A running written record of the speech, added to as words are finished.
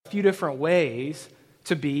few different ways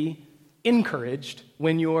to be encouraged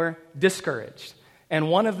when you're discouraged. And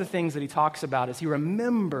one of the things that he talks about is he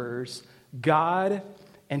remembers God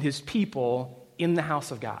and his people in the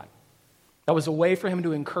house of God. That was a way for him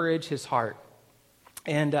to encourage his heart.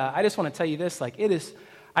 And I just want to tell you this,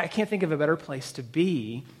 I can't think of a better place to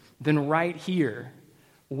be than right here,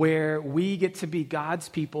 where we get to be God's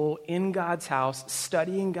people in God's house,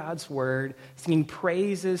 studying God's word, singing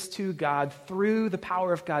praises to God through the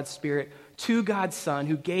power of God's Spirit to God's Son,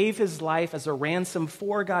 who gave his life as a ransom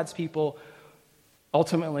for God's people,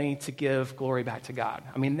 ultimately to give glory back to God.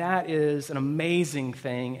 I mean, that is an amazing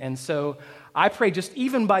thing. And so I pray just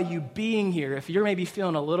even by you being here, if you're maybe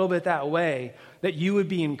feeling a little bit that way, that you would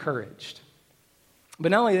be encouraged.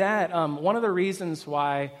 But not only that, one of the reasons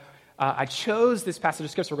why I chose this passage of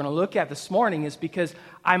Scripture we're going to look at this morning is because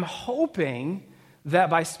I'm hoping that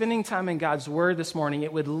by spending time in God's Word this morning,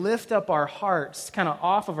 it would lift up our hearts kind of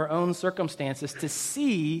off of our own circumstances to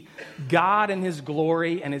see God and his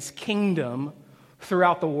glory and his kingdom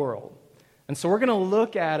throughout the world. And so we're going to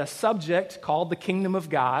look at a subject called the kingdom of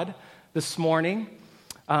God this morning.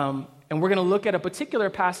 And we're going to look at a particular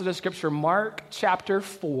passage of Scripture, Mark chapter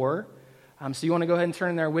 4. So you want to go ahead and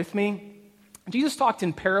turn there with me. Jesus talked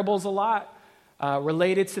in parables a lot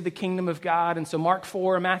related to the kingdom of God. And so Mark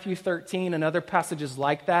 4, Matthew 13, and other passages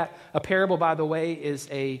like that. A parable, by the way, is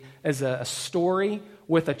a story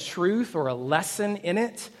with a truth or a lesson in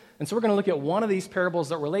it. And so we're going to look at one of these parables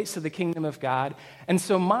that relates to the kingdom of God. And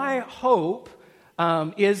so my hope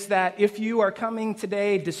is that if you are coming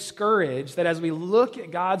today discouraged, that as we look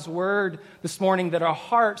at God's word this morning, that our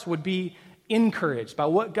hearts would be encouraged by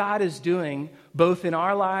what God is doing, both in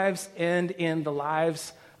our lives and in the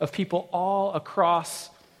lives of people all across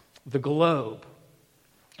the globe.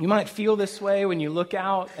 You might feel this way when you look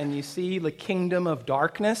out and you see the kingdom of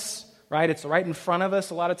darkness, right? It's right in front of us.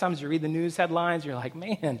 A lot of times you read the news headlines, you're like,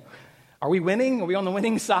 man, are we winning? Are we on the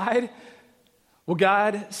winning side? Well,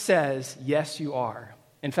 God says, yes, you are.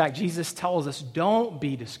 In fact, Jesus tells us, don't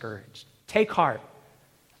be discouraged. Take heart.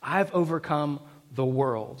 I've overcome the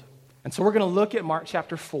world. And so we're going to look at Mark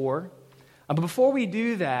chapter 4. But before we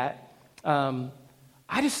do that, in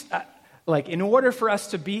order for us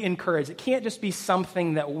to be encouraged, it can't just be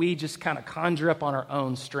something that we just kind of conjure up on our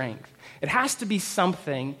own strength. It has to be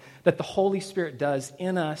something that the Holy Spirit does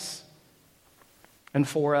in us and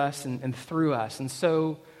for us and through us. And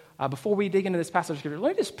so before we dig into this passage of Scripture,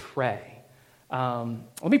 let me just pray.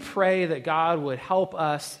 Let me pray that God would help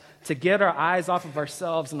us to get our eyes off of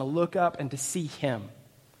ourselves and to look up and to see Him,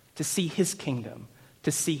 to see His kingdom,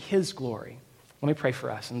 to see His glory. Let me pray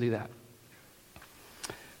for us and do that.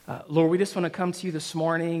 Lord, we just want to come to you this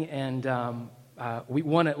morning, and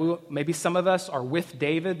maybe some of us are with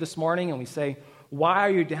David this morning, and we say, why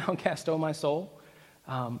are you downcast, O my soul?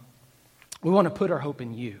 We want to put our hope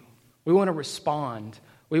in you. We want to respond.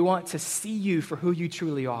 We want to see you for who you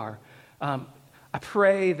truly are. I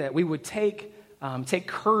pray that we would take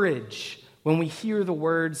courage when we hear the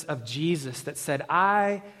words of Jesus that said,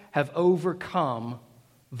 I have overcome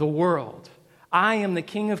the world. I am the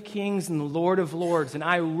King of kings and the Lord of lords, and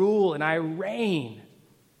I rule and I reign.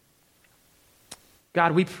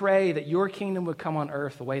 God, we pray that your kingdom would come on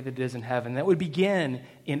earth the way that it is in heaven. That would begin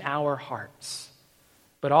in our hearts,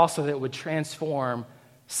 but also that it would transform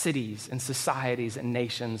cities and societies and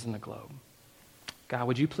nations in the globe. God,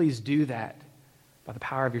 would you please do that by the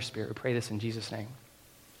power of your Spirit? We pray this in Jesus' name.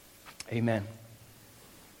 Amen.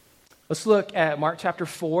 Let's look at Mark chapter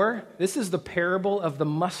 4. This is the parable of the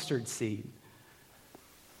mustard seed.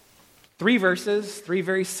 3 verses, 3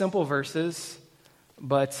 very simple verses,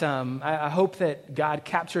 but I hope that God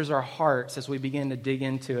captures our hearts as we begin to dig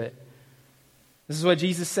into it. This is what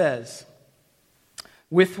Jesus says.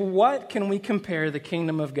 With what can we compare the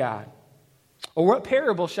kingdom of God? Or what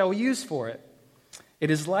parable shall we use for it?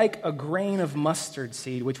 It is like a grain of mustard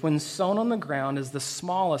seed, which when sown on the ground is the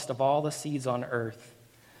smallest of all the seeds on earth.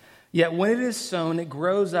 Yet when it is sown, it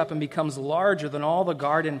grows up and becomes larger than all the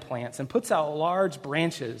garden plants and puts out large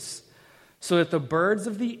branches so that the birds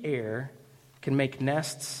of the air can make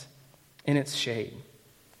nests in its shade.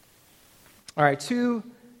 All right, 2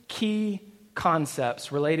 key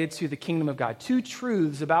concepts related to the kingdom of God. 2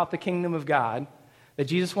 truths about the kingdom of God that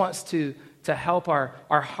Jesus wants to help our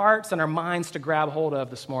hearts and our minds to grab hold of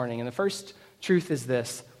this morning. And the first truth is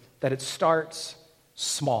this, that it starts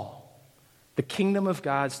small. The kingdom of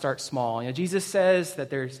God starts small. You know, Jesus says that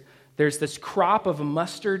there's this crop of a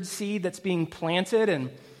mustard seed that's being planted, and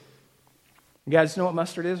you guys know what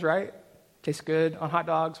mustard is, right? Tastes good on hot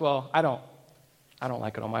dogs? Well, I don't. I don't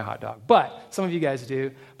like it on my hot dog, but some of you guys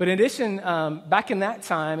do. But in addition, back in that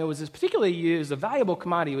time, it was particularly used, a valuable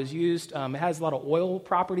commodity. It was used, it has a lot of oil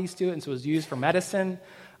properties to it, and so it was used for medicine.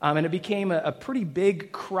 And it became a pretty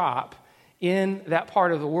big crop in that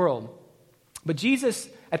part of the world. But Jesus,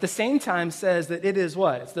 at the same time, says that it is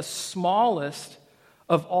what? It's the smallest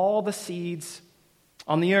of all the seeds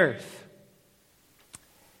on the earth.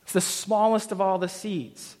 It's the smallest of all the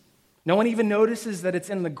seeds. No one even notices that it's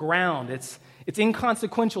in the ground. It's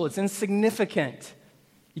inconsequential. It's insignificant.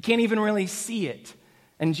 You can't even really see it.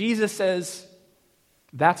 And Jesus says,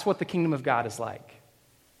 that's what the kingdom of God is like.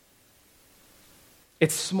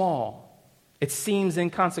 It's small. It seems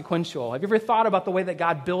inconsequential. Have you ever thought about the way that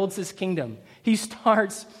God builds his kingdom? He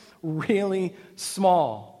starts really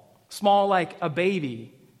small. Small like a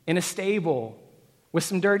baby in a stable with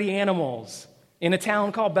some dirty animals in a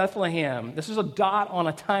town called Bethlehem. This is a dot on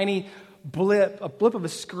a tiny blip of a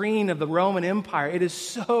screen of the Roman Empire. It is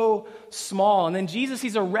so small. And then Jesus,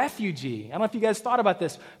 he's a refugee. I don't know if you guys thought about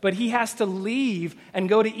this, but he has to leave and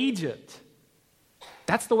go to Egypt.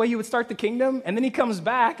 That's the way you would start the kingdom? And then he comes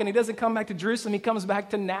back, and he doesn't come back to Jerusalem. He comes back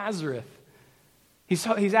to Nazareth. He's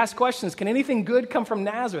asked questions. Can anything good come from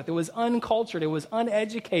Nazareth? It was uncultured. It was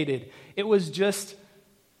uneducated. It was just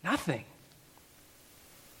nothing.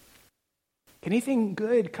 Can anything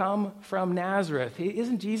good come from Nazareth?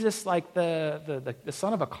 Isn't Jesus like the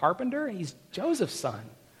son of a carpenter? He's Joseph's son.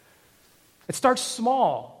 It starts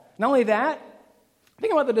small. Not only that,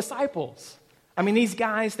 think about the disciples. I mean, these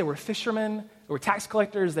guys, they were fishermen, they were tax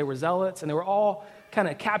collectors, they were zealots, and they were all kind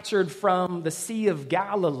of captured from the Sea of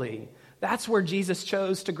Galilee. That's where Jesus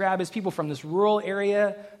chose to grab his people, from this rural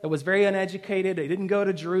area that was very uneducated. They didn't go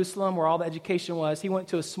to Jerusalem where all the education was. He went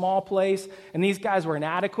to a small place, and these guys were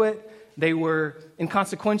inadequate. They were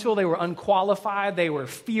inconsequential. They were unqualified. They were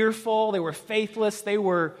fearful. They were faithless. They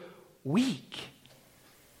were weak.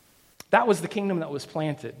 That was the kingdom that was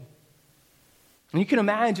planted. And you can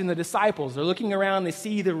imagine the disciples. They're looking around. They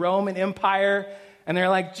see the Roman Empire, and they're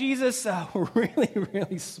like, Jesus, we're really,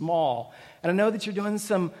 really small. And I know that you're doing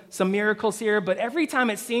some miracles here, but every time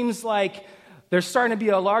it seems like there's starting to be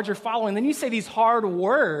a larger following, then you say these hard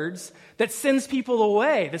words that sends people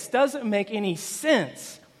away. This doesn't make any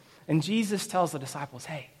sense. And Jesus tells the disciples,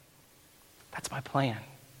 hey, that's my plan.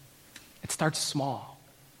 It starts small.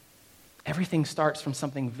 Everything starts from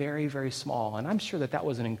something very, very small. And I'm sure that that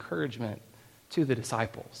was an encouragement to the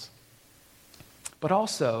disciples. But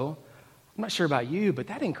also, I'm not sure about you, but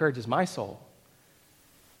that encourages my soul.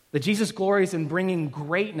 That Jesus glories in bringing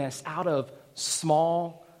greatness out of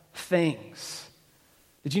small things.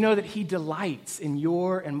 Did you know that he delights in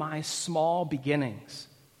your and my small beginnings?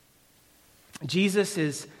 Jesus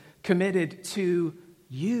is committed to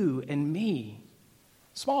you and me,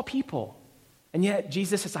 small people. And yet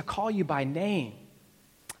Jesus says, I call you by name.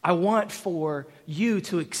 I want for you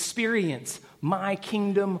to experience my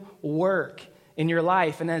kingdom work in your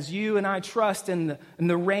life. And as you and I trust in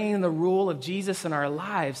the reign and the rule of Jesus in our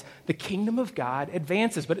lives, the kingdom of God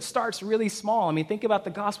advances. But it starts really small. I mean, think about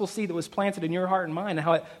the gospel seed that was planted in your heart and mind and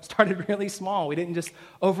how it started really small. We didn't just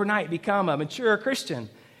overnight become a mature Christian.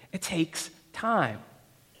 It takes time.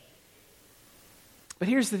 But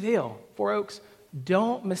here's the deal, Four Oaks,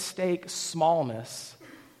 don't mistake smallness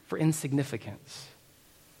for insignificance.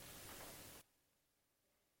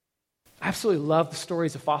 I absolutely love the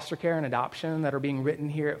stories of foster care and adoption that are being written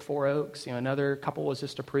here at Four Oaks. You know, another couple was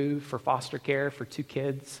just approved for foster care for 2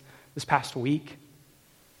 kids this past week.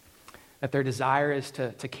 That their desire is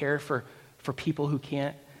to care for people who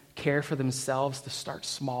can't care for themselves, to start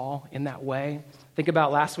small in that way. Think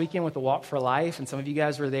about last weekend with the Walk for Life, and some of you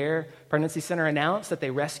guys were there. Pregnancy Center announced that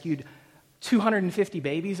they rescued 250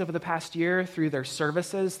 babies over the past year through their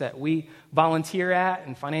services that we volunteer at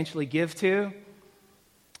and financially give to.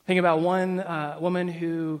 Think about one woman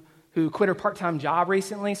who quit her part-time job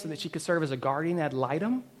recently so that she could serve as a guardian ad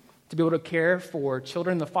litem to be able to care for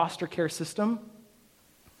children in the foster care system.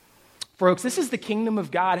 Folks, this is the kingdom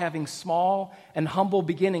of God having small and humble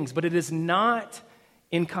beginnings, but it is not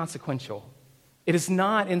inconsequential. It is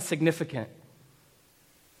not insignificant.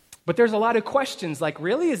 But there's a lot of questions like,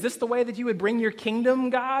 really? Is this the way that you would bring your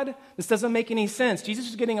kingdom, God? This doesn't make any sense. Jesus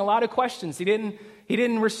is getting a lot of questions. He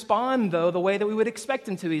didn't respond, though, the way that we would expect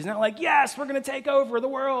him to. He's not like, yes, we're going to take over the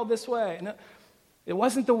world this way. No, it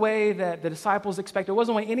wasn't the way that the disciples expected. It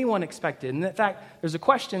wasn't the way anyone expected. And in fact, there's a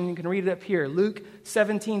question, you can read it up here, Luke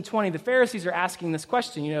 17:20. The Pharisees are asking this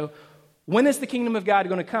question, when is the kingdom of God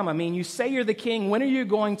going to come? I mean, you say you're the king. When are you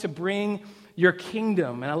going to bring your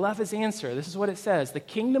kingdom? And I love his answer. This is what it says. The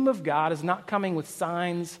kingdom of God is not coming with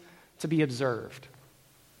signs to be observed.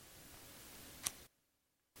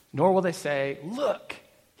 Nor will they say, look,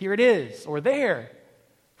 here it is, or there.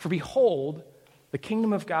 For behold, the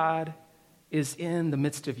kingdom of God is in the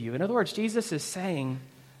midst of you. In other words, Jesus is saying,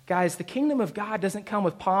 guys, the kingdom of God doesn't come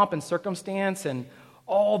with pomp and circumstance and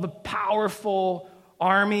all the powerful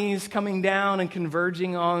armies coming down and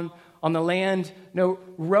converging on the land. No,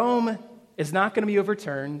 Rome is not going to be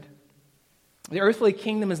overturned. The earthly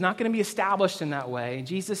kingdom is not going to be established in that way.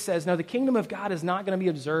 Jesus says, no, the kingdom of God is not going to be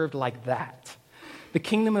observed like that. The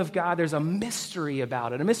kingdom of God, there's a mystery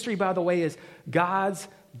about it. A mystery, by the way, is God's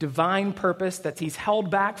divine purpose that he's held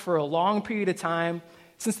back for a long period of time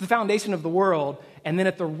since the foundation of the world, and then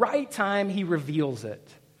at the right time, he reveals it.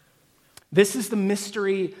 This is the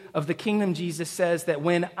mystery of the kingdom. Jesus says that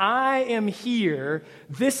when I am here,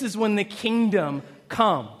 this is when the kingdom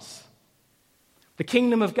comes. The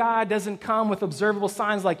kingdom of God doesn't come with observable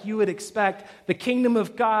signs like you would expect. The kingdom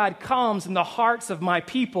of God comes in the hearts of my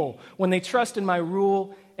people when they trust in my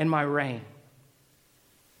rule and my reign.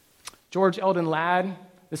 George Eldon Ladd,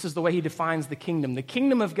 this is the way he defines the kingdom. The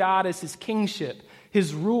kingdom of God is his kingship,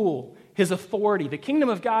 his rule, his authority. The kingdom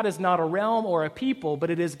of God is not a realm or a people,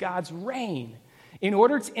 but it is God's reign. In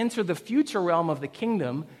order to enter the future realm of the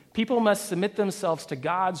kingdom, people must submit themselves to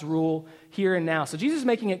God's rule here and now. So Jesus is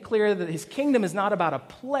making it clear that his kingdom is not about a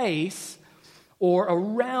place or a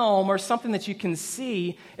realm or something that you can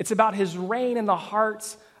see. It's about his reign in the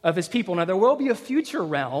hearts of his people. Now, there will be a future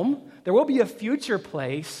realm, there will be a future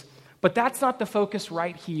place, but that's not the focus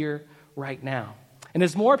right here, right now. And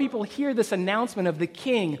as more people hear this announcement of the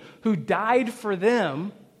king who died for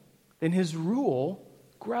them, then his rule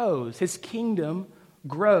grows, his kingdom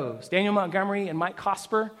grows. Daniel Montgomery and Mike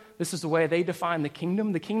Cosper, this is the way they define the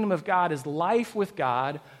kingdom. The kingdom of God is life with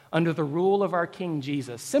God under the rule of our King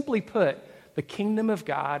Jesus. Simply put, the kingdom of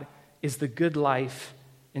God is the good life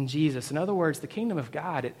in Jesus. In other words, the kingdom of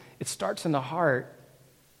God, it starts in the heart,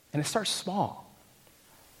 and it starts small.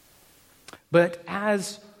 But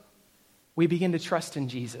as we begin to trust in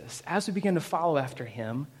Jesus, as we begin to follow after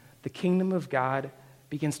him, the kingdom of God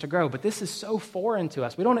begins to grow. But this is so foreign to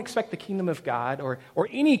us. We don't expect the kingdom of God or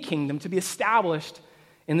any kingdom to be established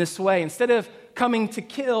in this way. Instead of coming to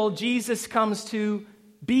kill, Jesus comes to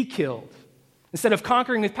be killed. Instead of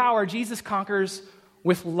conquering with power, Jesus conquers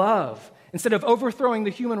with love. Instead of overthrowing the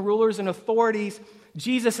human rulers and authorities,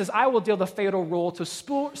 Jesus says, I will deal the fatal rule to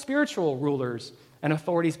spiritual rulers and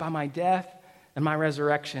authorities by my death and my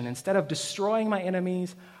resurrection. Instead of destroying my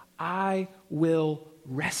enemies, I will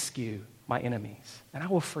rescue my enemies, and I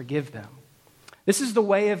will forgive them. This is the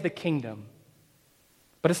way of the kingdom,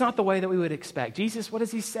 but it's not the way that we would expect. Jesus, what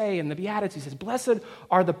does he say in the Beatitudes? He says, blessed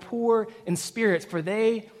are the poor in spirit, for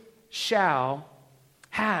they shall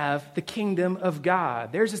have the kingdom of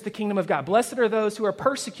God. Theirs is the kingdom of God. Blessed are those who are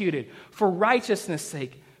persecuted for righteousness'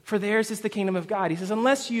 sake, for theirs is the kingdom of God. He says,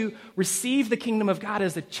 unless you receive the kingdom of God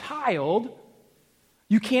as a child,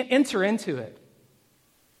 you can't enter into it.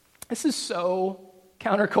 This is so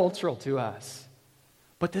countercultural to us,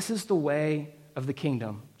 but this is the way of the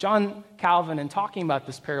kingdom. John Calvin, in talking about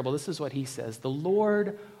this parable, this is what he says. The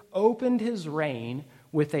Lord opened his reign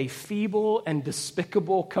with a feeble and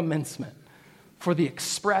despicable commencement for the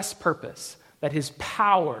express purpose that his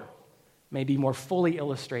power may be more fully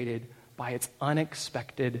illustrated by its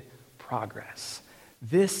unexpected progress.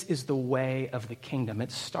 This is the way of the kingdom.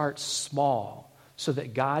 It starts small so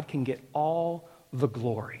that God can get all the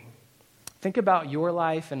glory. Think about your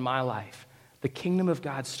life and my life. The kingdom of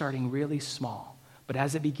God starting really small, but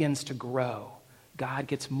as it begins to grow, God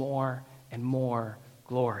gets more and more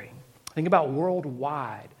glory. Think about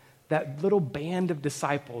worldwide, that little band of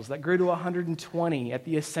disciples that grew to 120 at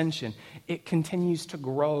the ascension. It continues to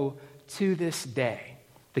grow to this day.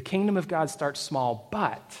 The kingdom of God starts small,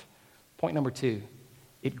 but, point number 2,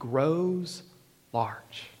 it grows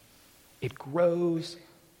large. It grows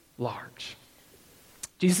large.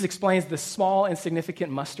 Jesus explains the small,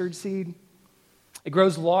 insignificant mustard seed. It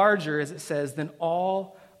grows larger, as it says, than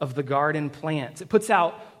all of the garden plants. It puts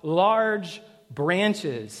out large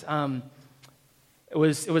branches.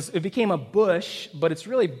 It became a bush, but it's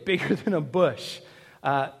really bigger than a bush.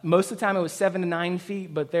 Most of the time it was 7 to 9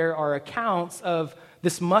 feet, but there are accounts of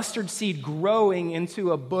this mustard seed growing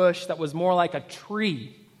into a bush that was more like a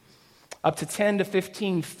tree, up to 10 to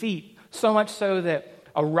 15 feet, so much so that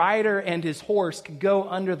a rider and his horse could go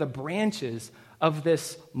under the branches of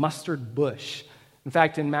this mustard bush. In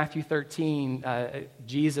fact, in Matthew 13,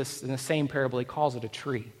 Jesus, in the same parable, he calls it a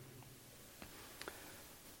tree.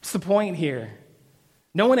 What's the point here?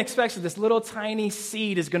 No one expects that this little tiny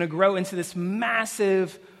seed is going to grow into this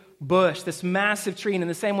massive bush, this massive tree. And in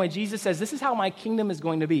the same way, Jesus says, this is how my kingdom is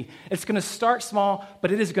going to be. It's going to start small,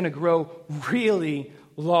 but it is going to grow really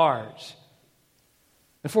large.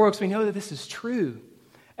 And folks, we know that this is true.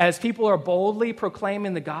 As people are boldly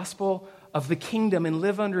proclaiming the gospel of the kingdom and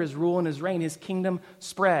live under his rule and his reign, his kingdom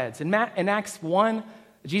spreads. In Acts 1,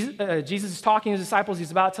 Jesus is talking to his disciples.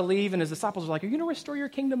 He's about to leave, and his disciples are like, are you going to restore your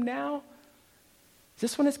kingdom now? Is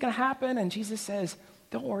this when it's going to happen? And Jesus says,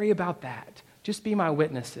 don't worry about that. Just be my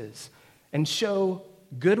witnesses and show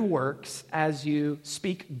good works as you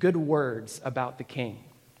speak good words about the king.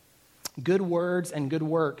 Good words and good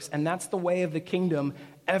works. And that's the way of the kingdom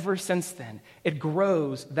ever since then. It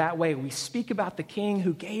grows that way. We speak about the king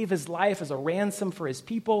who gave his life as a ransom for his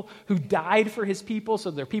people, who died for his people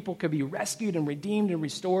so their people could be rescued and redeemed and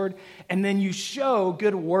restored. And then you show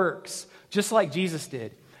good works, just like Jesus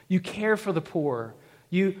did. You care for the poor.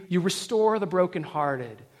 You restore the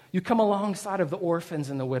brokenhearted. You come alongside of the orphans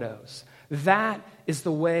and the widows. That is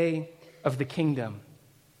the way of the kingdom.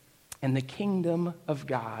 And the kingdom of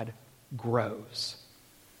God grows.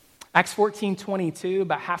 Acts 14:22,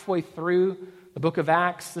 about halfway through the book of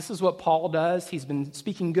Acts, this is what Paul does. He's been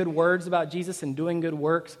speaking good words about Jesus and doing good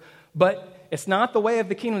works, but it's not the way of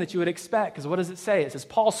the kingdom that you would expect, because what does it say? It says,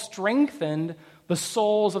 Paul strengthened the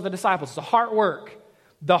souls of the disciples. It's the heart work,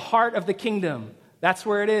 the heart of the kingdom. That's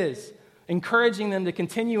where it is. Encouraging them to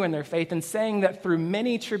continue in their faith and saying that through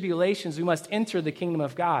many tribulations we must enter the kingdom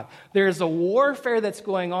of God. There is a warfare that's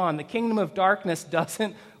going on. The kingdom of darkness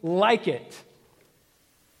doesn't like it.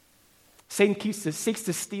 Satan seeks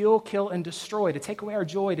to steal, kill, and destroy, to take away our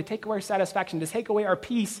joy, to take away our satisfaction, to take away our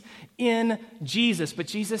peace in Jesus. But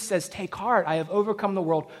Jesus says, take heart, I have overcome the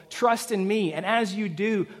world. Trust in me, and as you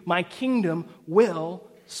do, my kingdom will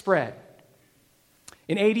spread.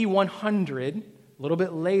 In AD 100, a little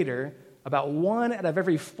bit later, about 1 out of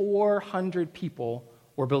every 400 people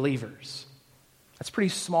were believers. That's pretty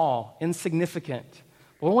small, insignificant.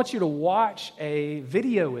 But I want you to watch a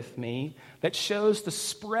video with me that shows the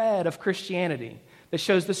spread of Christianity, that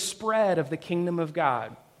shows the spread of the kingdom of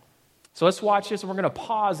God. So let's watch this, and we're going to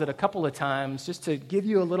pause it a couple of times just to give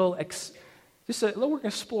you a little, we're going to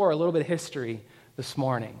explore a little bit of history this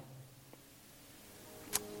morning.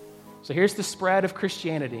 So here's the spread of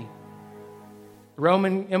Christianity. The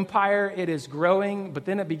Roman Empire, it is growing, but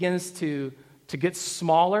then it begins to get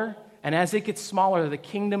smaller. And as it gets smaller, the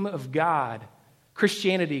kingdom of God,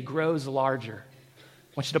 Christianity, grows larger.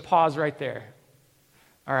 I want you to pause right there.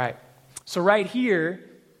 All right. So right here,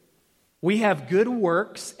 we have good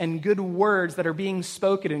works and good words that are being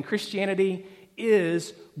spoken, and Christianity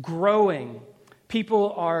is growing.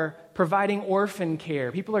 People are providing orphan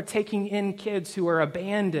care. People are taking in kids who are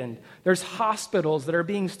abandoned. There's hospitals that are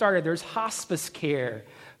being started. There's hospice care.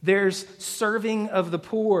 There's serving of the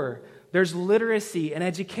poor. There's literacy and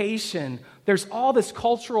education. There's all this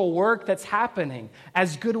cultural work that's happening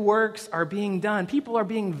as good works are being done. People are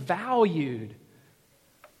being valued.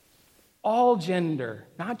 All gender,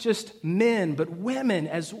 not just men, but women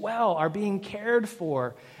as well, are being cared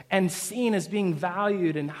for and seen as being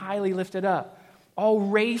valued and highly lifted up. All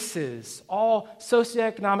races, all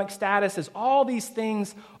socioeconomic statuses, all these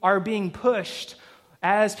things are being pushed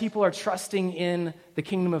as people are trusting in the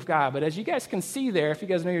kingdom of God. But as you guys can see there, if you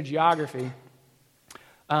guys know your geography,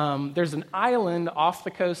 there's an island off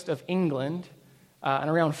the coast of England, and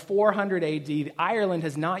around 400 AD, Ireland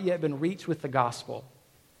has not yet been reached with the gospel.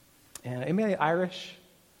 And anybody Irish?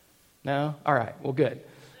 No? All right, well, good.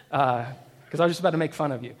 Because I was just about to make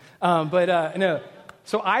fun of you. No.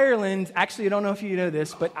 So Ireland, actually, I don't know if you know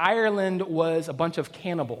this, but Ireland was a bunch of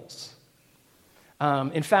cannibals.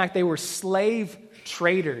 In fact, they were slave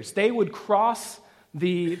traders. They would cross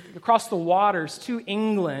the waters to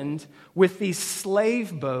England with these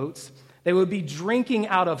slave boats. They would be drinking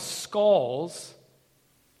out of skulls,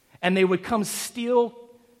 and they would come steal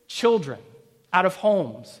children out of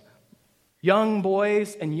homes, young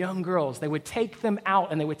boys and young girls. They would take them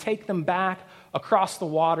out, and they would take them back across the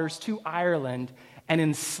waters to Ireland and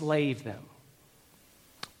enslave them.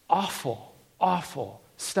 Awful, awful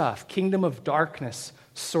stuff. Kingdom of darkness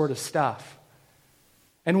sort of stuff.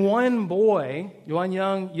 And one boy, one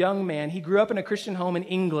young man, he grew up in a Christian home in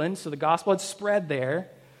England, so the gospel had spread there.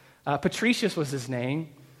 Patricius was his name.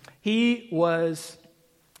 He was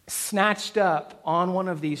snatched up on one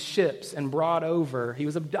of these ships and brought over. He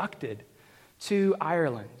was abducted to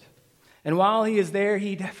Ireland. And while he is there,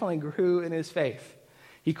 he definitely grew in his faith.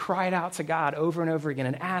 He cried out to God over and over again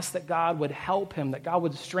and asked that God would help him, that God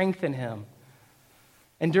would strengthen him.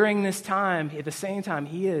 And during this time, at the same time,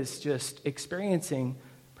 he is just experiencing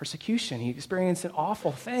persecution. He's experiencing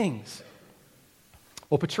awful things.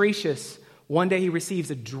 Well, Patricius, one day he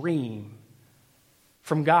receives a dream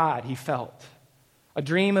from God, he felt. A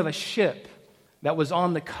dream of a ship that was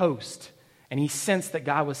on the coast. And he sensed that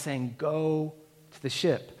God was saying, go to the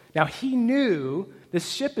ship. Now, he knew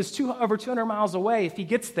this ship is over 200 miles away if he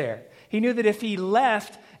gets there. He knew that if he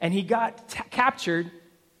left and he got captured,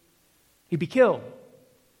 he'd be killed.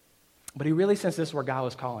 But he really sensed this is where God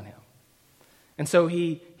was calling him. And so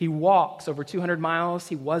he walks over 200 miles.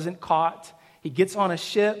 He wasn't caught. He gets on a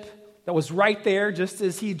ship that was right there just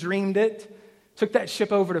as he dreamed it. Took that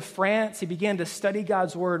ship over to France. He began to study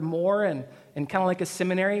God's word more and kind of like a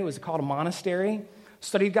seminary. It was called a monastery.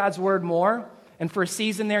 Studied God's word more. And for a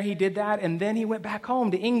season there, he did that. And then he went back home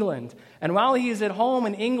to England. And while he is at home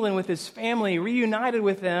in England with his family, reunited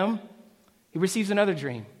with them, he receives another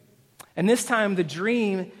dream. And this time the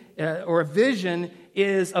dream or a vision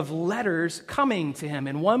is of letters coming to him.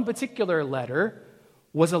 And one particular letter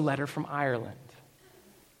was a letter from Ireland.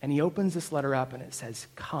 And he opens this letter up and it says,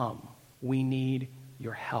 come, we need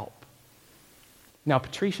your help. Now,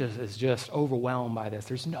 Patricius is just overwhelmed by this.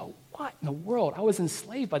 There's what in the world? I was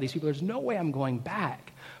enslaved by these people. There's no way I'm going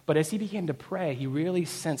back. But as he began to pray, he really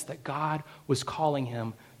sensed that God was calling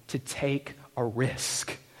him to take a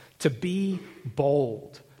risk, to be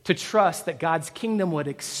bold, to trust that God's kingdom would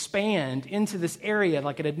expand into this area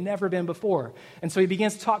like it had never been before. And so he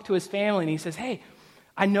begins to talk to his family and he says, hey,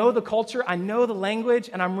 I know the culture, I know the language,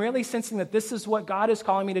 and I'm really sensing that this is what God is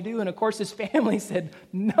calling me to do. And of course, his family said,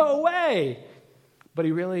 no way. But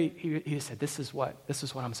he said, this is what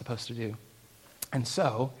I'm supposed to do. And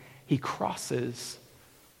so he crosses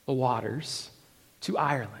the waters to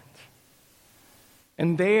Ireland.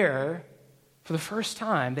 And there, for the first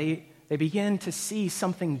time, they begin to see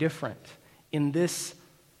something different in this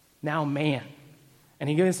now man. And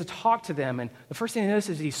he begins to talk to them. And the first thing he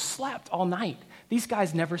notices is he slept all night. These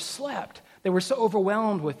guys never slept. They were so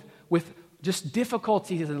overwhelmed with just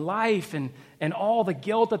difficulties in life and all the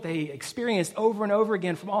guilt that they experienced over and over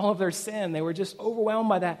again from all of their sin. They were just overwhelmed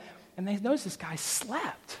by that. And they noticed this guy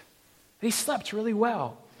slept. He slept really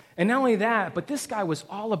well. And not only that, but this guy was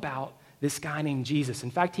all about this guy named Jesus.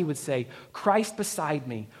 In fact, he would say, Christ beside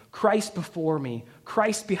me, Christ before me,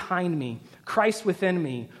 Christ behind me, Christ within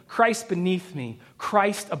me, Christ beneath me,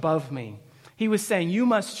 Christ above me. He was saying, you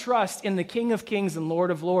must trust in the King of Kings and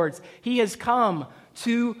Lord of Lords. He has come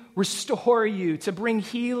to restore you, to bring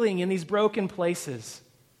healing in these broken places.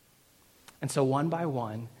 And so one by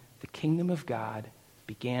one, the kingdom of God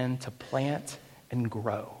began to plant and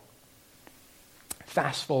grow.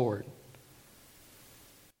 Fast forward.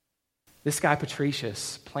 This guy,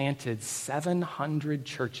 Patricius, planted 700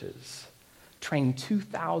 churches, trained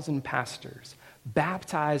 2,000 pastors,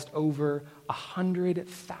 baptized over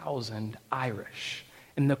 100,000 Irish.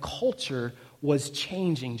 And the culture was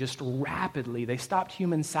changing just rapidly. They stopped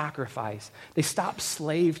human sacrifice. They stopped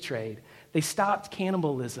slave trade. They stopped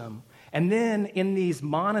cannibalism. And then in these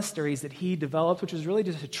monasteries that he developed, which was really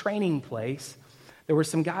just a training place, there were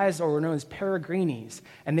some guys that were known as peregrinis,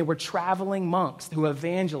 and they were traveling monks who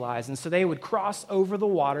evangelized. And so they would cross over the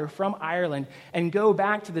water from Ireland and go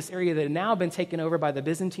back to this area that had now been taken over by the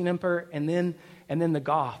Byzantine Empire and then the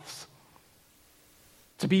Goths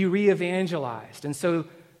to be re-evangelized. And so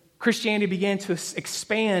Christianity began to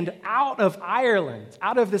expand out of Ireland,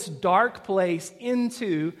 out of this dark place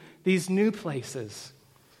into these new places.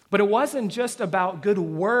 But it wasn't just about good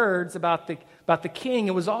words about the king.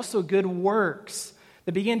 It was also good works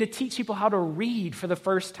that began to teach people how to read for the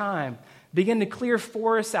first time, began to clear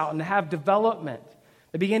forests out and to have development.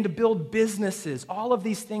 They began to build businesses. All of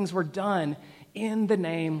these things were done in the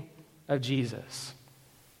name of Jesus.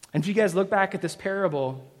 And if you guys look back at this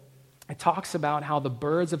parable, it talks about how the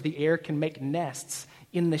birds of the air can make nests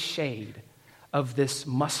in the shade of this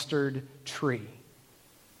mustard tree.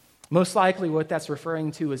 Most likely what that's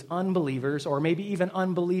referring to is unbelievers or maybe even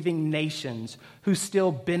unbelieving nations who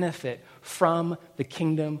still benefit from the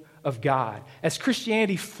kingdom of God. As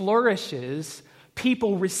Christianity flourishes,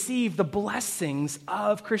 people receive the blessings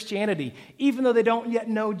of Christianity, even though they don't yet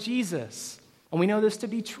know Jesus. And we know this to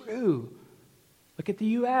be true. Look at the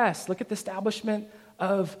U.S. Look at the establishment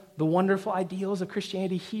of the wonderful ideals of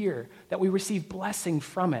Christianity here, that we receive blessing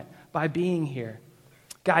from it by being here.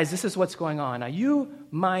 Guys, this is what's going on. Now, you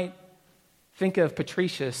might think of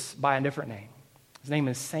Patricius by a different name. His name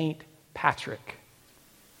is Saint Patrick.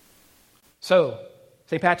 So,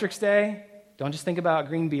 St. Patrick's Day, don't just think about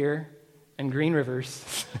green beer and green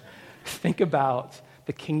rivers. Think about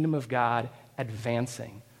the kingdom of God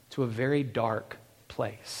advancing to a very dark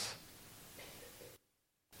place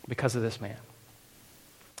because of this man.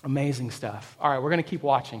 Amazing stuff. All right, we're going to keep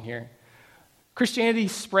watching here. Christianity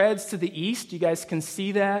spreads to the east. You guys can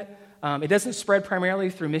see that. It doesn't spread primarily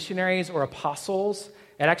through missionaries or apostles.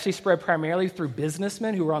 It actually spread primarily through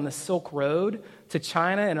businessmen who were on the Silk Road to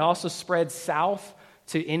China, and it also spread south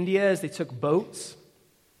to India as they took boats.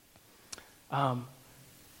 And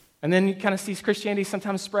then you kind of see Christianity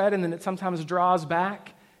sometimes spread, and then it sometimes draws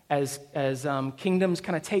back as kingdoms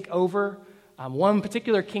kind of take over. One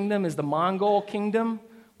particular kingdom is the Mongol kingdom,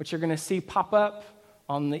 which you're going to see pop up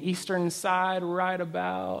on the eastern side right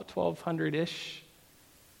about 1200-ish.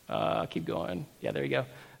 Keep going. Yeah, there you go.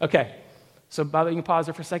 Okay, so Bob, you can pause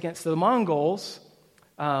there for a second. So the Mongols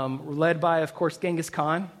were led by, of course, Genghis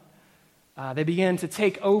Khan. They began to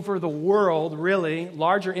take over the world, really,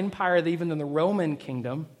 larger empire even than the Roman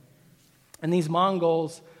kingdom. And these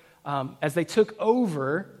Mongols, as they took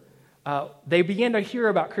over, they began to hear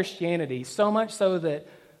about Christianity, so much so that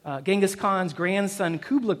Genghis Khan's grandson,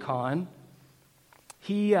 Kublai Khan,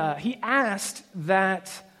 he asked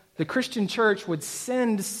that the Christian church would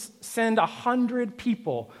send 100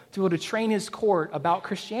 people to be able to train his court about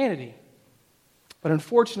Christianity. But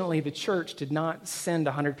unfortunately, the church did not send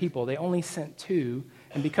 100 people. They only sent 2,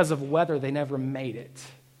 and because of weather, they never made it.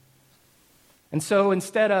 And so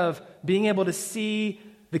instead of being able to see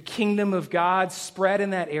the kingdom of God spread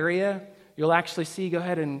in that area, you'll actually see, go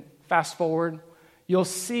ahead and fast forward, you'll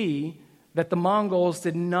see that the Mongols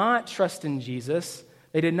did not trust in Jesus.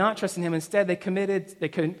 They did not trust in him. Instead, they committed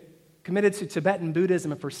to Tibetan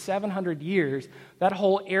Buddhism, and for 700 years, that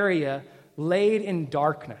whole area laid in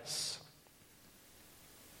darkness.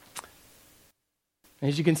 And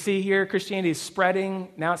as you can see here, Christianity is spreading.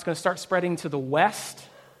 Now it's going to start spreading to the west,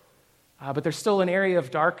 but there's still an area of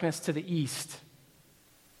darkness to the east.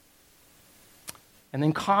 And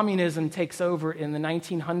then communism takes over in the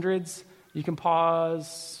 1900s. You can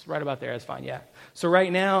pause right about there. That's fine, yeah. So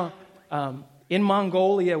right now, in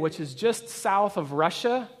Mongolia, which is just south of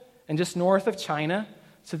Russia and just north of China,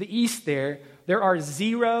 to the east there are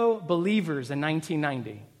 0 believers in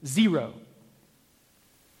 1990. 0.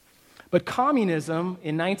 But communism,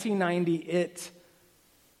 in 1990, it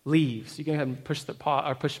leaves. You can go ahead and push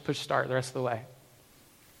start the rest of the way.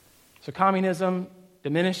 So communism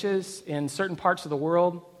diminishes in certain parts of the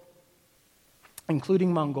world,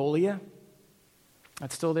 including Mongolia.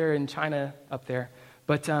 That's still there in China up there.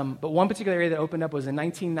 But one particular area that opened up was in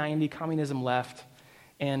 1990, communism left,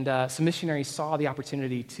 and some missionaries saw the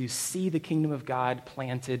opportunity to see the kingdom of God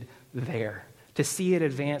planted there, to see it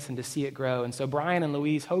advance and to see it grow. And so Brian and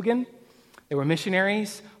Louise Hogan, they were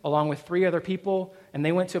missionaries along with 3 other people, and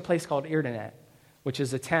they went to a place called Erdenet, which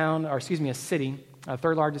is a city,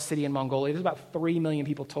 third largest city in Mongolia. There's about 3 million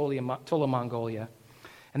people total in Mongolia.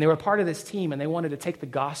 And they were part of this team, and they wanted to take the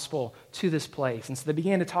gospel to this place. And so they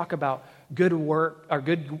began to talk about good words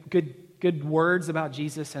about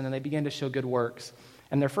Jesus, and then they began to show good works.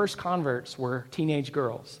 And their first converts were teenage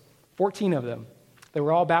girls, 14 of them. They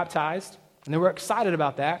were all baptized, and they were excited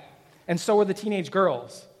about that, and so were the teenage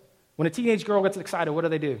girls. When a teenage girl gets excited, what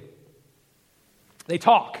do? They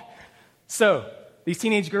talk. So these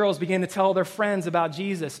teenage girls began to tell their friends about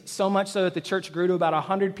Jesus, so much so that the church grew to about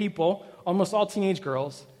 100 people, almost all teenage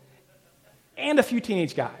girls, and a few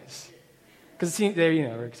teenage guys. Because they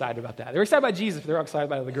were excited about that. They were excited about Jesus, but they were excited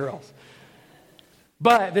about the girls.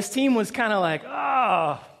 But this team was kind of like,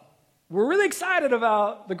 we're really excited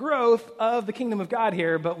about the growth of the kingdom of God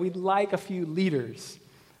here, but we'd like a few leaders.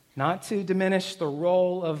 Not to diminish the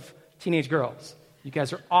role of teenage girls. You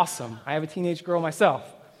guys are awesome. I have a teenage girl myself.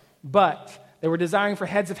 But they were desiring for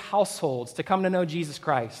heads of households to come to know Jesus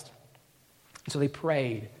Christ. And so they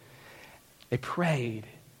prayed. They prayed,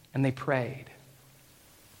 and they prayed.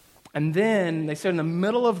 And then they said in the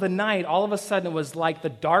middle of the night, all of a sudden it was like the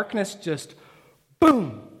darkness just,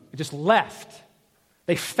 boom, it just left.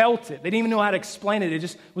 They felt it. They didn't even know how to explain it. It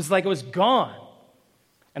just was like it was gone.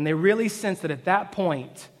 And they really sensed that at that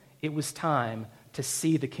point, it was time to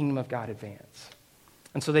see the kingdom of God advance.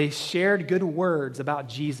 And so they shared good words about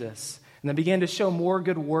Jesus, and they began to show more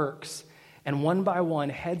good works. And one by one,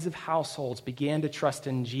 heads of households began to trust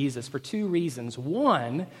in Jesus for 2 reasons.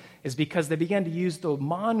 One is because they began to use the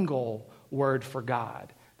Mongol word for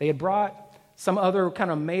God. They had brought some other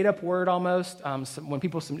kind of made-up word almost. When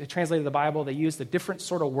people translated the Bible, they used a different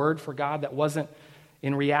sort of word for God that wasn't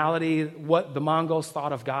in reality what the Mongols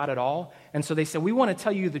thought of God at all. And so they said, we want to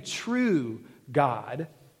tell you the true God.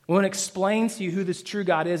 We want to explain to you who this true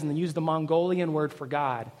God is, and they used the Mongolian word for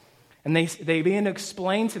God. And they began to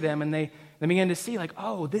explain to them, and they began to see like,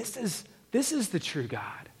 oh, this is the true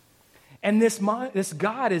God. And this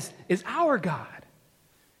God is our God.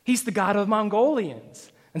 He's the God of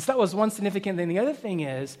Mongolians. And so that was one significant thing. The other thing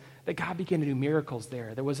is that God began to do miracles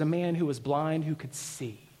there. There was a man who was blind who could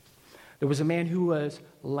see. There was a man who was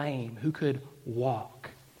lame who could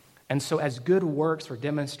walk. And so as good works were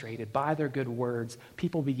demonstrated by their good words,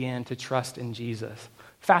 people began to trust in Jesus.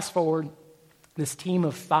 Fast forward, this team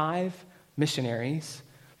of 5 missionaries,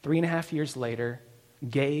 3.5 years later,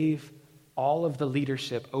 gave all of the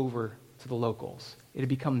leadership over to the locals. It had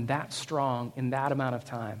become that strong in that amount of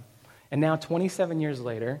time. And now, 27 years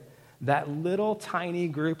later, that little tiny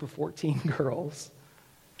group of 14 girls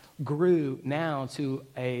grew now to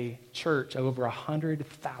a church of over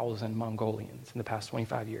 100,000 Mongolians in the past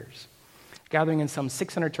 25 years, gathering in some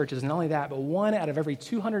 600 churches. Not only that, but 1 out of every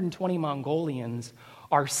 220 Mongolians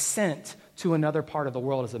are sent to another part of the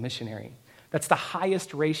world as a missionary. That's the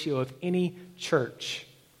highest ratio of any church.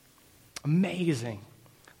 Amazing.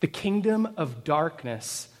 The kingdom of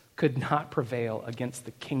darkness could not prevail against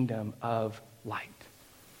the kingdom of light.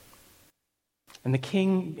 And the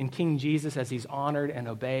king, in King Jesus, as he's honored and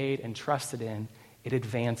obeyed and trusted in, it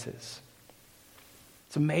advances.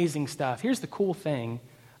 It's amazing stuff. Here's the cool thing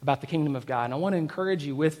about the kingdom of God, and I want to encourage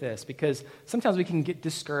you with this because sometimes we can get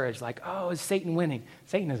discouraged, like, oh, is Satan winning?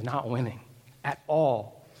 Satan is not winning at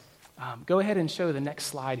all. Go ahead and show the next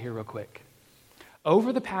slide here real quick.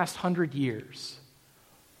 Over the past 100 years,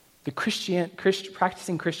 the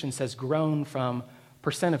practicing Christians has grown from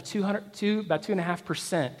percent of about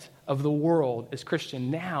 2.5% of the world is Christian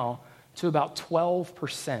now to about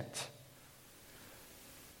 12%.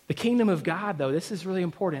 The kingdom of God, though, this is really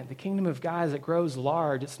important. The kingdom of God, as it grows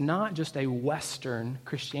large, it's not just a Western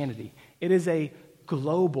Christianity. It is a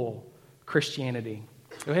global Christianity.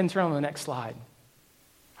 Go ahead and turn on the next slide.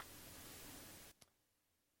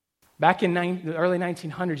 Back in the early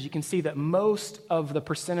 1900s, you can see that most of the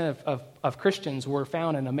percent of Christians were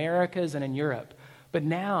found in Americas and in Europe. But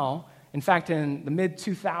now, in fact, in the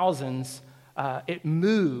mid-2000s, it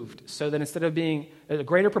moved so that instead of being a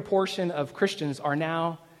greater proportion of Christians are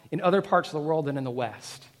now in other parts of the world than in the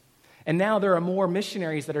West. And now there are more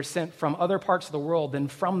missionaries that are sent from other parts of the world than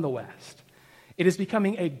from the West. It is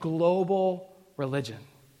becoming a global religion.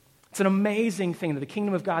 It's an amazing thing that the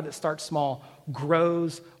kingdom of God that starts small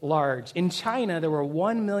grows large. In China, there were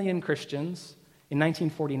 1 million Christians in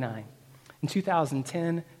 1949. In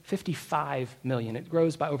 2010, 55 million. It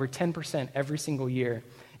grows by over 10% every single year.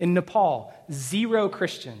 In Nepal, 0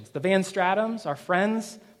 Christians. The Van Stratams, our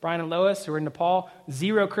friends, Brian and Lois, who were in Nepal,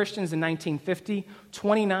 0 Christians in 1950,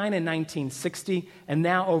 29 in 1960, and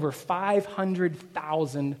now over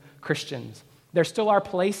 500,000 Christians. There still are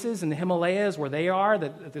places in the Himalayas where they are,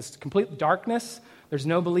 that this complete darkness. There's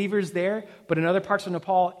no believers there. But in other parts of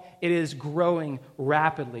Nepal, it is growing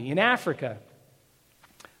rapidly. In Africa,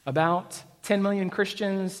 about 10 million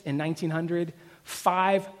Christians in 1900,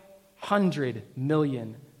 500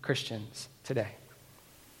 million Christians today.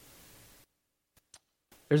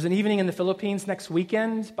 There's an evening in the Philippines next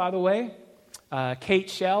weekend, by the way. Kate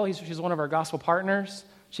Shell, she's one of our gospel partners.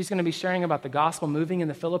 She's going to be sharing about the gospel moving in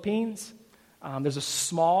the Philippines. There's a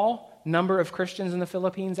small number of Christians in the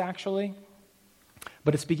Philippines, actually,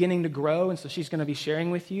 but it's beginning to grow, and so she's going to be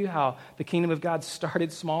sharing with you how the kingdom of God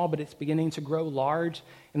started small, but it's beginning to grow large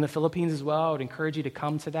in the Philippines as well. I would encourage you to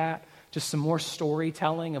come to that. Just some more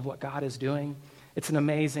storytelling of what God is doing. It's an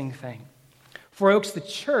amazing thing. For Oaks, the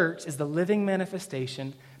church is the living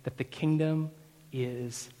manifestation that the kingdom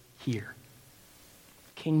is here.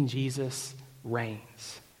 King Jesus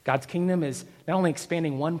reigns. God's kingdom is not only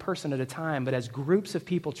expanding one person at a time, but as groups of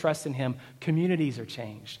people trust in him, communities are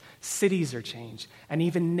changed, cities are changed, and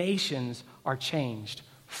even nations are changed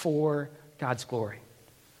for God's glory.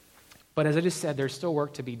 But as I just said, there's still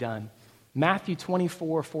work to be done. Matthew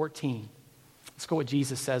 24:14. Let's go what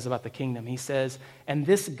Jesus says about the kingdom. He says, "And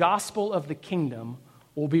this gospel of the kingdom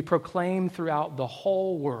will be proclaimed throughout the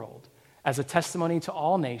whole world as a testimony to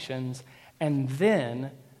all nations, and then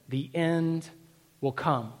the end will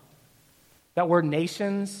come." That word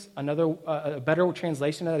nations, a better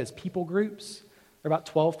translation of that is people groups. There are about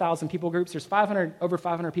 12,000 people groups. There's over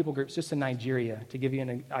 500 people groups just in Nigeria, to give you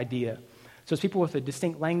an idea. So it's people with a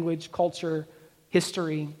distinct language, culture,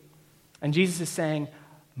 history. And Jesus is saying,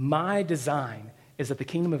 my design is that the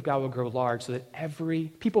kingdom of God will grow large so that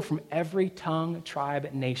people from every tongue, tribe,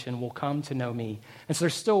 and nation will come to know me. And so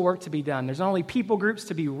there's still work to be done. There's not only people groups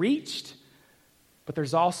to be reached, but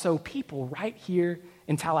there's also people right here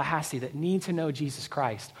in Tallahassee that need to know Jesus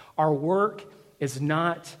Christ. Our work is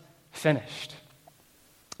not finished.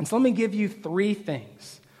 And so let me give you 3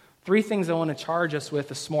 things. 3 things I want to charge us with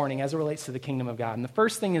this morning as it relates to the kingdom of God. And the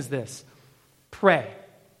first thing is this: pray.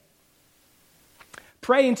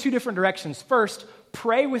 Pray in 2 different directions. First,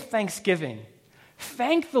 pray with thanksgiving.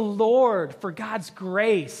 Thank the Lord for God's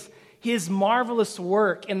grace, his marvelous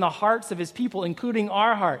work in the hearts of his people, including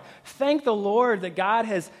our heart. Thank the Lord that God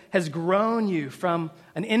has grown you from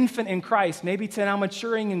an infant in Christ, maybe to now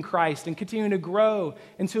maturing in Christ and continuing to grow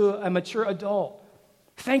into a mature adult.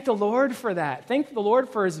 Thank the Lord for that. Thank the Lord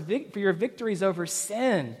for your victories over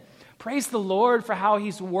sin. Praise the Lord for how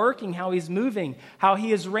he's working, how he's moving, how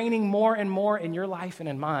he is reigning more and more in your life and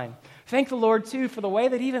in mine. Thank the Lord, too, for the way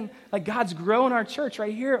that even like God's grown our church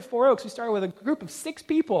right here at Four Oaks. We started with a group of 6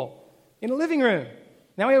 people in a living room.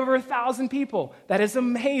 Now we have over 1,000 people. That is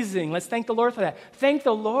amazing. Let's thank the Lord for that. Thank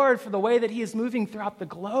the Lord for the way that he is moving throughout the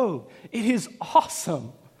globe. It is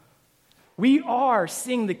awesome. We are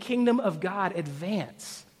seeing the kingdom of God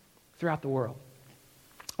advance throughout the world.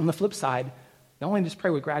 On the flip side, not only just pray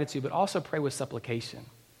with gratitude, but also pray with supplication.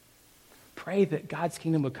 Pray that God's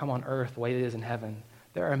kingdom would come on earth the way it is in heaven.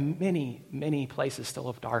 There are many, many places still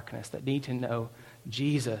of darkness that need to know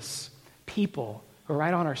Jesus. People who are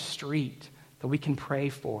right on our street that we can pray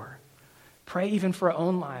for. Pray even for our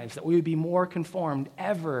own lives, that we would be more conformed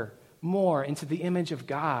ever more into the image of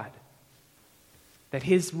God. That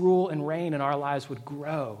his rule and reign in our lives would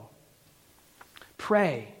grow.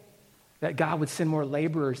 Pray that God would send more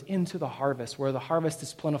laborers into the harvest, where the harvest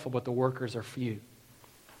is plentiful, but the workers are few.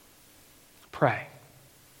 Pray.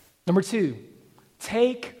 Number 2,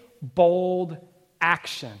 take bold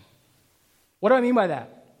action. What do I mean by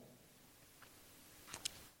that?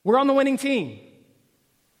 We're on the winning team.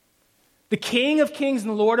 The King of Kings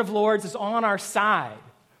and the Lord of Lords is on our side.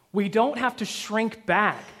 We don't have to shrink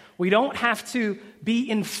back. We don't have to be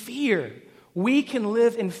in fear. We can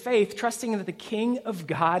live in faith, trusting that the King of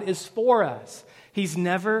God is for us. He's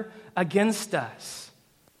never against us.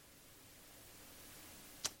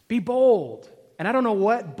 Be bold. And I don't know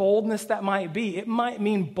what boldness that might be. It might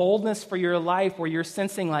mean boldness for your life where you're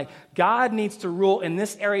sensing like, God needs to rule in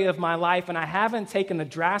this area of my life, and I haven't taken the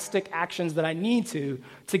drastic actions that I need to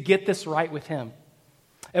get this right with him.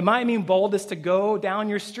 It might mean boldness to go down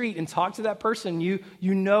your street and talk to that person you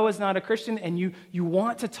know is not a Christian, and you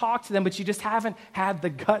want to talk to them, but you just haven't had the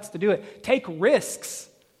guts to do it. Take risks,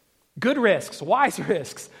 good risks, wise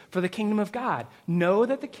risks for the kingdom of God. Know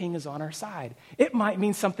that the King is on our side. It might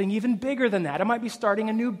mean something even bigger than that. It might be starting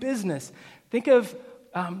a new business. Think of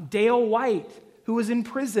Dale White, who was in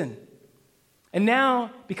prison. And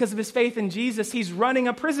now, because of his faith in Jesus, he's running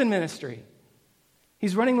a prison ministry.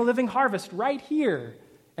 He's running the Living Harvest right here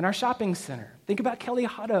in our shopping center. Think about Kelly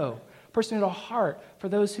Hutto, a person who had a heart for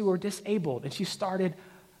those who are disabled, and she started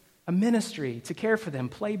a ministry to care for them,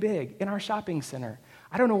 Play Big, in our shopping center.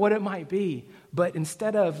 I don't know what it might be, but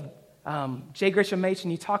instead of, J. Gresham Machen,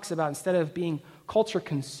 he talks about instead of being culture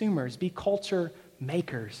consumers, be culture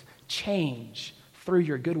makers. Change through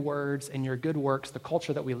your good words and your good works the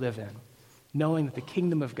culture that we live in, knowing that the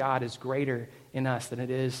kingdom of God is greater in us than it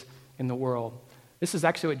is in the world. This is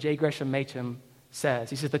actually what J. Gresham Machen says.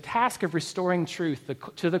 He says, the task of restoring truth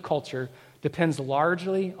to the culture depends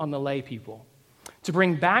largely on the lay people. To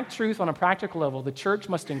bring back truth on a practical level, the church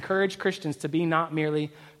must encourage Christians to be not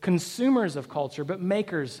merely consumers of culture, but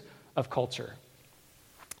makers of culture.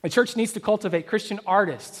 The church needs to cultivate Christian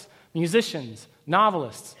artists, musicians,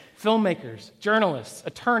 novelists, filmmakers, journalists,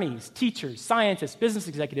 attorneys, teachers, scientists, business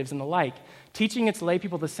executives, and the like, teaching its lay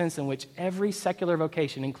people the sense in which every secular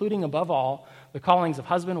vocation, including above all the callings of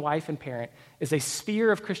husband, wife, and parent, is a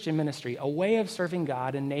sphere of Christian ministry, a way of serving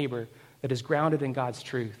God and neighbor that is grounded in God's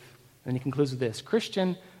truth. And he concludes with this: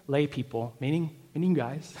 Christian lay people, meaning you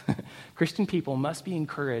guys, Christian people must be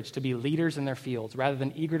encouraged to be leaders in their fields rather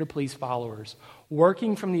than eager to please followers,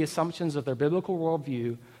 working from the assumptions of their biblical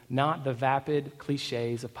worldview, not the vapid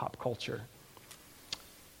cliches of pop culture.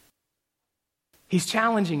 He's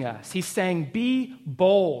challenging us. He's saying, be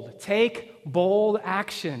bold. Take bold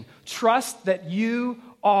action. Trust that you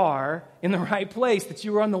are in the right place, that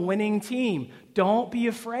you are on the winning team. Don't be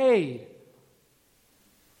afraid.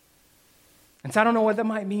 And so I don't know what that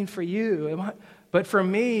might mean for you, but for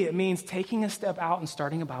me, it means taking a step out and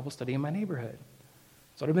starting a Bible study in my neighborhood.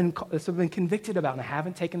 So I've been convicted about, and I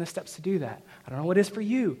haven't taken the steps to do that. I don't know what it is for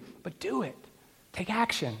you, but do it. Take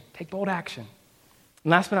action. Take bold action.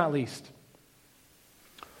 And last but not least,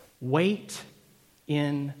 wait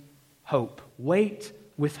in hope. Wait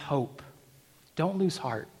with hope. Don't lose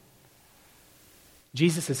heart.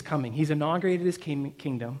 Jesus is coming. He's inaugurated his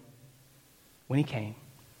kingdom when he came.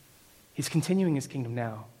 He's continuing his kingdom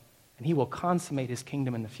now, and he will consummate his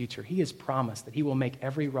kingdom in the future. He has promised that he will make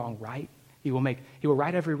every wrong right. He will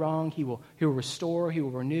right every wrong. He will restore. He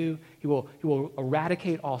will renew. He will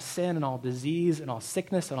eradicate all sin and all disease and all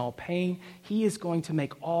sickness and all pain. He is going to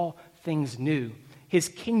make all things new. His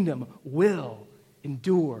kingdom will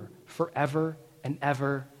endure forever and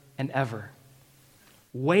ever and ever.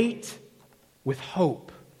 Wait with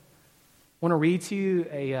hope. I want to read to you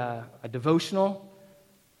a devotional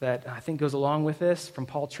that I think goes along with this from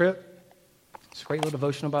Paul Tripp. It's a great little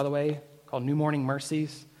devotional, by the way, called New Morning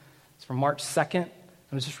Mercies. It's from March 2nd.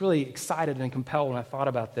 I was just really excited and compelled when I thought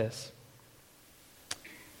about this.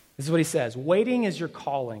 This is what he says. Waiting is your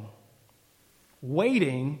calling.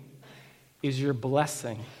 Waiting is your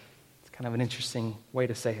blessing. It's kind of an interesting way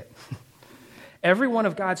to say it. Every one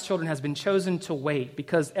of God's children has been chosen to wait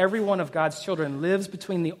because every one of God's children lives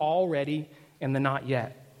between the already and the not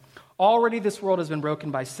yet. Already this world has been broken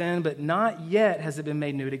by sin, but not yet has it been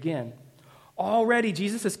made new again. Already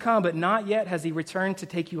Jesus has come, but not yet has he returned to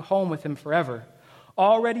take you home with him forever.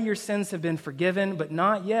 Already your sins have been forgiven, but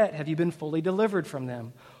not yet have you been fully delivered from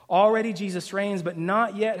them. Already Jesus reigns, but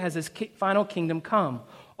not yet has his final kingdom come.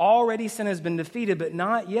 Already sin has been defeated, but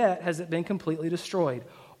not yet has it been completely destroyed.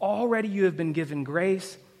 Already you have been given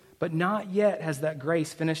grace, but not yet has that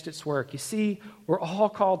grace finished its work. You see, we're all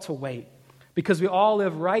called to wait because we all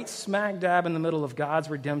live right smack dab in the middle of God's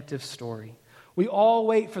redemptive story. We all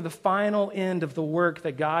wait for the final end of the work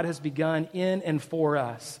that God has begun in and for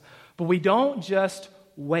us. But we don't just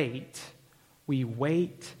wait. We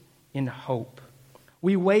wait in hope.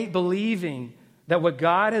 We wait believing that what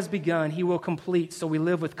God has begun, he will complete, so we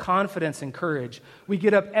live with confidence and courage. We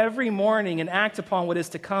get up every morning and act upon what is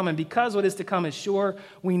to come, and because what is to come is sure,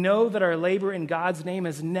 we know that our labor in God's name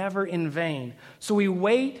is never in vain. So we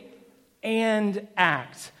wait and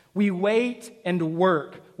act. We wait and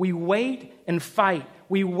work. We wait and fight.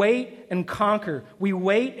 We wait and conquer. We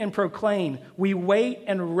wait and proclaim. We wait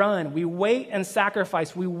and run. We wait and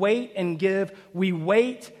sacrifice. We wait and give. We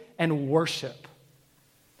wait and worship.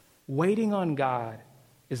 Waiting on God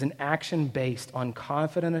is an action based on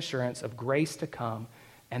confident assurance of grace to come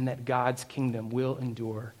and that God's kingdom will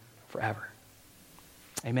endure forever.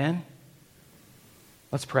 Amen?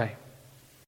 Let's pray.